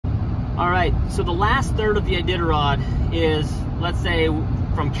All right, so the last third of the Iditarod is, let's say,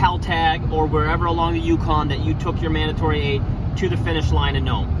 from Caltag or wherever along the Yukon that you took your mandatory 8 to the finish line in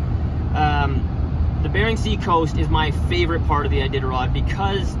Nome. The Bering Sea coast is my favorite part of the Iditarod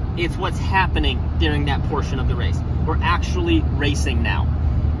because it's what's happening during that portion of the race. We're actually racing now.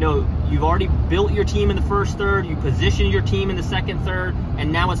 You know, you've already built your team in the first third, you positioned your team in the second third,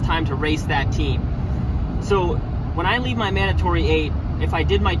 and now it's time to race that team. So when I leave my mandatory 8, if I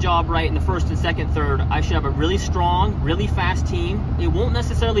did my job right in the first and second third, I should have a really strong, really fast team. It won't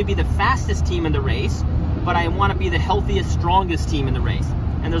necessarily be the fastest team in the race, but I want to be the healthiest, strongest team in the race.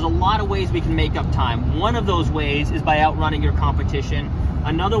 And there's a lot of ways we can make up time. One of those ways is by outrunning your competition.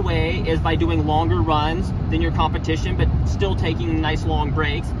 Another way is by doing longer runs than your competition, but still taking nice long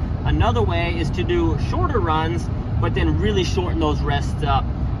breaks. Another way is to do shorter runs, but then really shorten those rests up.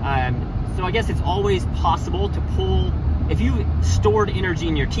 So I guess it's always possible to pull, if you stored energy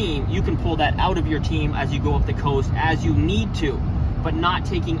in your team, you can pull that out of your team as you go up the coast as you need to, but not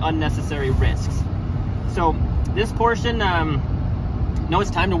taking unnecessary risks. So this portion, no,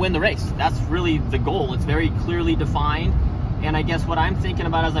 it's time to win the race. That's really the goal. It's very clearly defined. And I guess what I'm thinking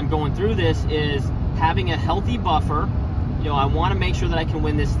about as I'm going through this is having a healthy buffer. You know, I want to make sure that I can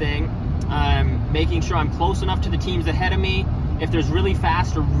win this thing. Making sure I'm close enough to the teams ahead of me. If there's really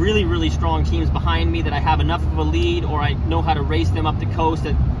fast or really, really strong teams behind me, that I have enough of a lead, or I know how to race them up the coast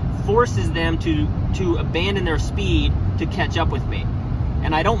that forces them to abandon their speed to catch up with me.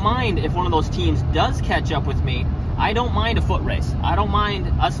 And I don't mind if one of those teams does catch up with me. I don't mind a foot race. I don't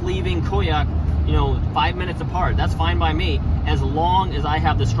mind us leaving Koyak, you know, 5 minutes apart. That's fine by me, as long as I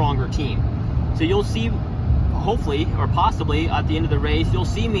have the stronger team. So you'll see, hopefully, or possibly at the end of the race, you'll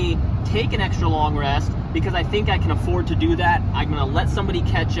see me take an extra long rest because I think I can afford to do that. I'm going to let somebody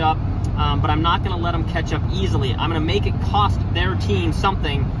catch up, but I'm not going to let them catch up easily. I'm going to make it cost their team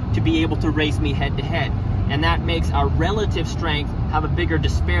something to be able to race me head to head. And that makes our relative strength have a bigger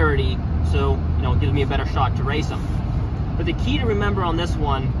disparity, so you know, it gives me a better shot to race them. But the key to remember on this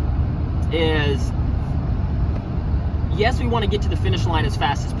one is, yes, we want to get to the finish line as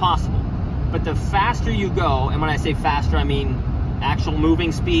fast as possible, but the faster you go, and when I say faster, I mean actual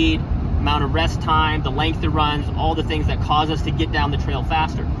moving speed, amount of rest time, the length of runs, all the things that cause us to get down the trail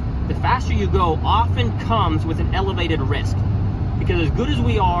faster. The faster you go often comes with an elevated risk, because as good as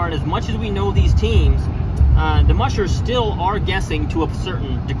we are and as much as we know these teams, the Mushers still are guessing to a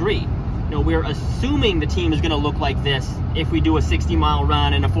certain degree. You know, we're assuming the team is going to look like this if we do a 60-mile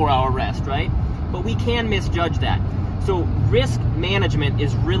run and a 4-hour rest, right? But we can misjudge that. So risk management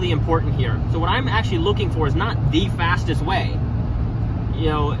is really important here. So what I'm actually looking for is not the fastest way. You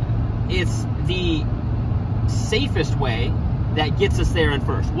know, it's the safest way that gets us there in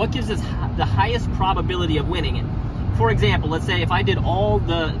first. What gives us the highest probability of winning it? For example, let's say if I did all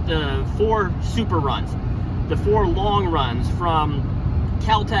the 4 super runs, the 4 long runs from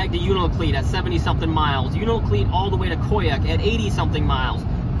Caltag to Unalakleet at 70-something miles, Unalakleet all the way to Koyak at 80-something miles,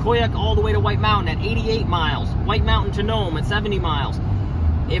 Koyak all the way to White Mountain at 88 miles, White Mountain to Nome at 70 miles.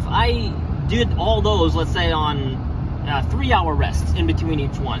 If I did all those, let's say on 3-hour rests in between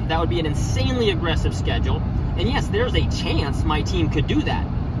each one, that would be an insanely aggressive schedule. And yes, there's a chance my team could do that,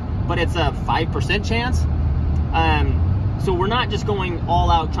 but it's a 5% chance. So we're not just going all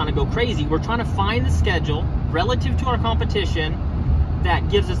out trying to go crazy. We're trying to find the schedule relative to our competition that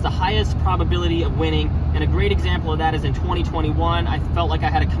gives us the highest probability of winning. And a great example of that is in 2021. I felt like I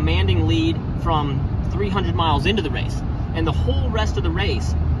had a commanding lead from 300 miles into the race. And the whole rest of the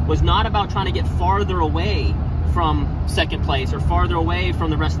race was not about trying to get farther away from second place or farther away from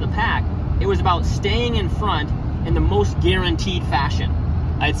the rest of the pack. It was about staying in front in the most guaranteed fashion.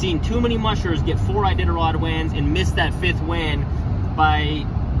 I'd seen too many Mushers get 4 Iditarod wins and miss that 5th win by,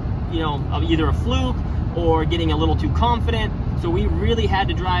 you know, either a fluke or getting a little too confident. So we really had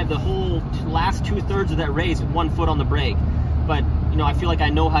to drive the whole last 2/3 of that race with 1 foot on the brake. But, you know, I feel like I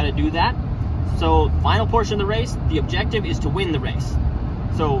know how to do that. So final portion of the race, the objective is to win the race.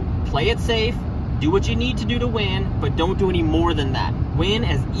 So play it safe, do what you need to do to win, but don't do any more than that. Win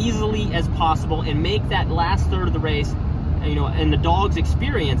as easily as possible and make that last third of the race, you know, and the dogs'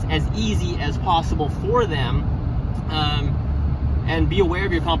 experience as easy as possible for them. And be aware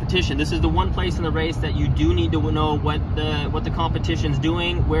of your competition. This is the one place in the race that you do need to know what the competition's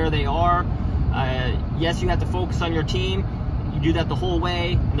doing, where they are. Yes, you have to focus on your team. You do that the whole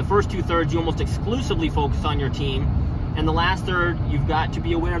way. In the first 2/3, you almost exclusively focus on your team. And the last third, you've got to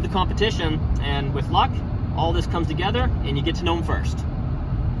be aware of the competition. And with luck, all this comes together and you get to know them first.